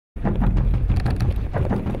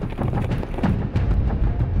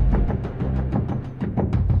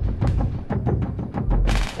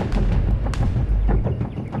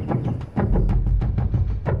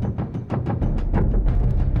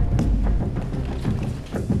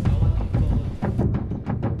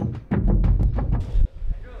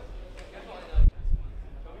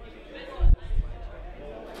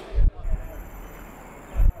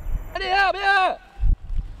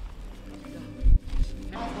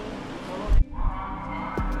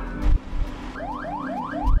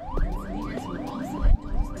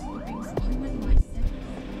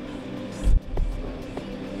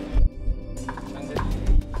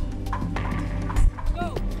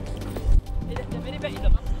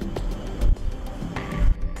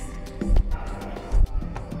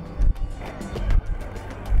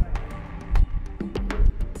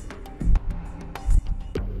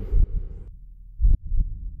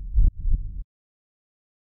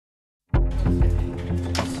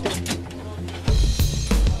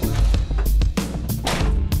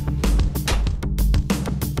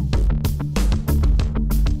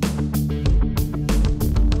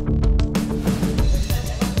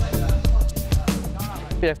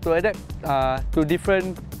We have to adapt to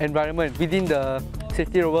different environments within the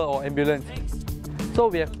safety rover or ambulance. So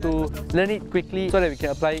we have to learn it quickly so that we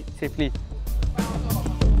can apply it safely.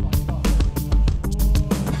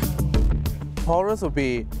 Horrors will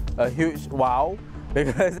be a huge wow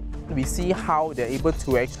because we see how they're able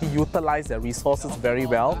to actually utilize their resources very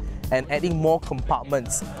well and adding more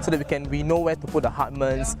compartments so that we know where to put the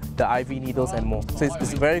Hartmans, the IV needles and more. So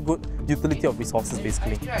it's a very good utility of resources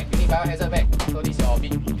basically. You need biohazard bag, so this is your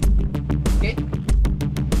bin. Okay?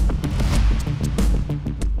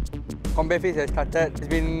 Combat phase has started. It's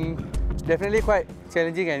been definitely quite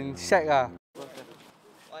challenging and shag. 1,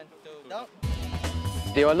 2, down.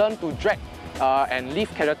 They will learn to drag and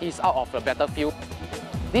lift casualties out of the battlefield.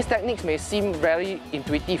 These techniques may seem very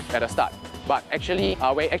intuitive at the start, but actually,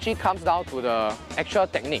 when it actually comes down to the actual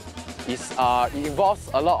technique, it involves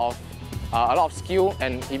a lot of skill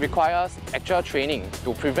and it requires actual training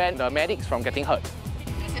to prevent the medics from getting hurt. At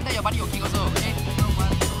the same time, your body will kick also, okay? 1,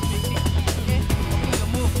 2, 3, kick. Okay? You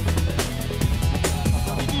move.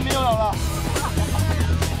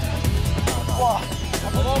 Wow!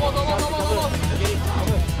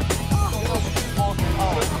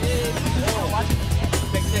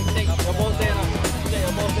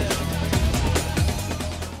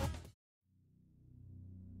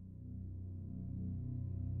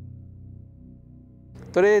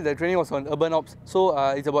 Today the training was on urban ops, so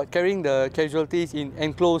it's about carrying the casualties in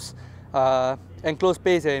enclosed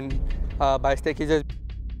space and by staircases.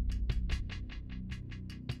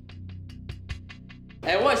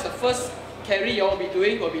 And what is the first carry you will be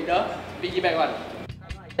doing will be the piggyback one.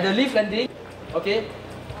 At the lift landing, okay,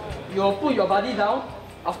 you will put your body down.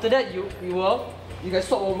 After that, you can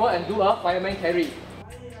swap over and do a fireman carry.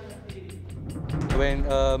 When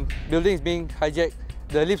building is being hijacked,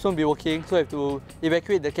 the lifts won't be working, so we have to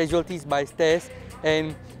evacuate the casualties by stairs,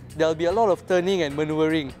 and there'll be a lot of turning and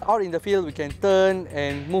maneuvering. Out in the field, we can turn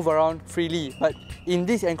and move around freely, but in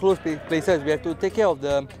these enclosed places, we have to take care of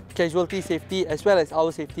the casualty safety as well as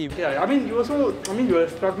our safety. Yeah, you were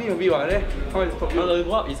struggling a bit, right? How is it? No, the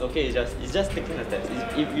go-up is okay, it's just taking the steps.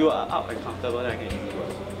 If you are up and comfortable, then I can easily go.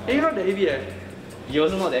 Hey, you're not that heavy, eh? You're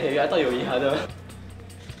also not that heavy, I thought you would be harder.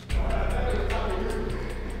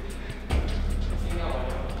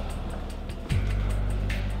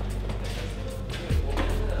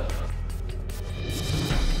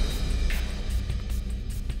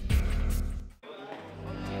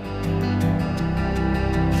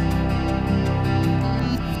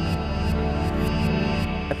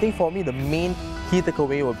 I think for me the main key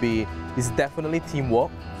takeaway is definitely teamwork,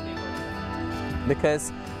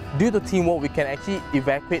 because due to teamwork we can actually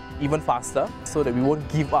evacuate even faster so that we won't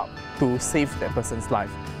give up to save that person's life.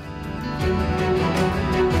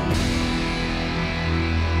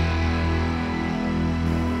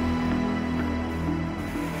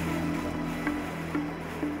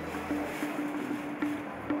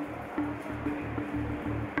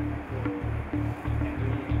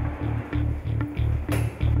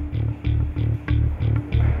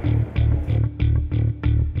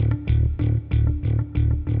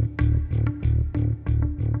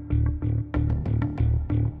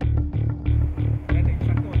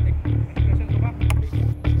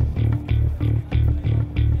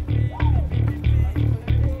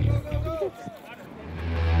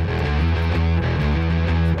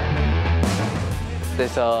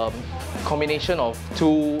 There's a combination of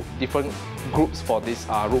two different groups for this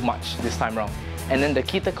route march this time round. And then the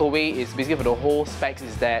key takeaway is basically for the whole specs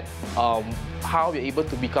is that how we're able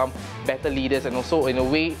to become better leaders and also in a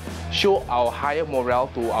way show our higher morale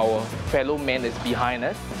to our fellow men that's behind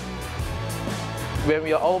us. When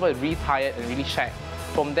we are all really tired and really shagged,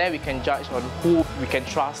 from there we can judge on who we can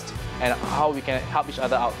trust and how we can help each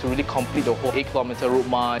other out to really complete the whole 8-kilometer route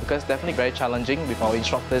march, because it's definitely very challenging with our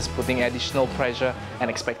instructors putting additional pressure and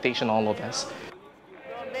expectation on all of us.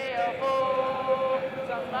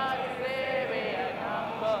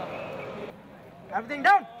 Everything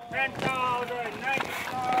down! 10,000,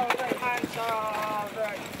 9,000,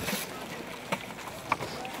 9,000.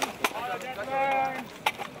 All of that.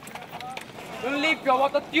 Don't leave your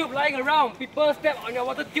water tube lying around. People step on your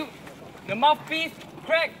water tube. The mouthpiece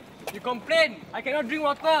cracked. You complain. I cannot drink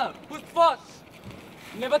water. Whose fault?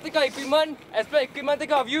 You never take out equipment. Expect equipment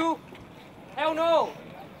take out of you? Hell no.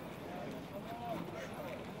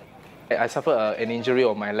 I suffered an injury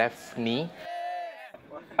on my left knee.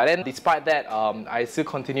 But then despite that, I still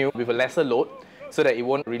continue with a lesser load so that it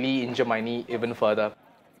won't really injure my knee even further.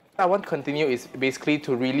 I want to continue is basically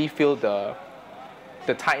to really feel the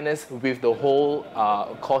tightness with the whole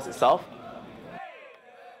course itself.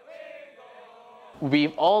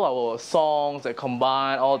 With all our songs that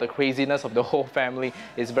combine all the craziness of the whole family,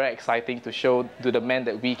 it's very exciting to show to the men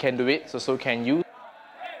that we can do it, so can you.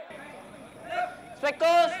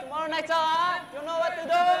 Spectacles, tomorrow night, you know what to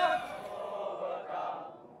do.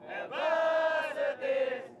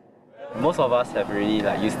 Most of us have already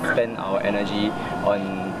spent our energy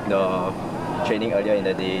on the training earlier in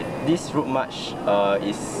the day. This route march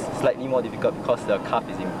is slightly more difficult because the calf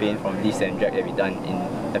is in pain from lifts and drag that we've done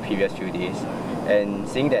in the previous few days. And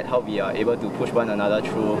seeing that how we are able to push one another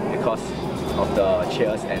through because of the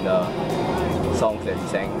cheers and the songs that we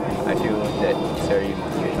sang, I feel that it's very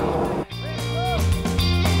motivational.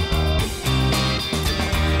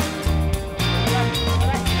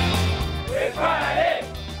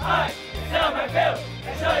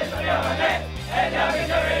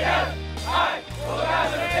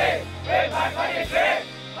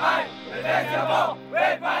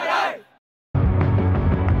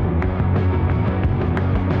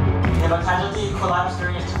 We have a casualty collapse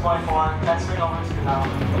during a 2.4. Transferring over to now.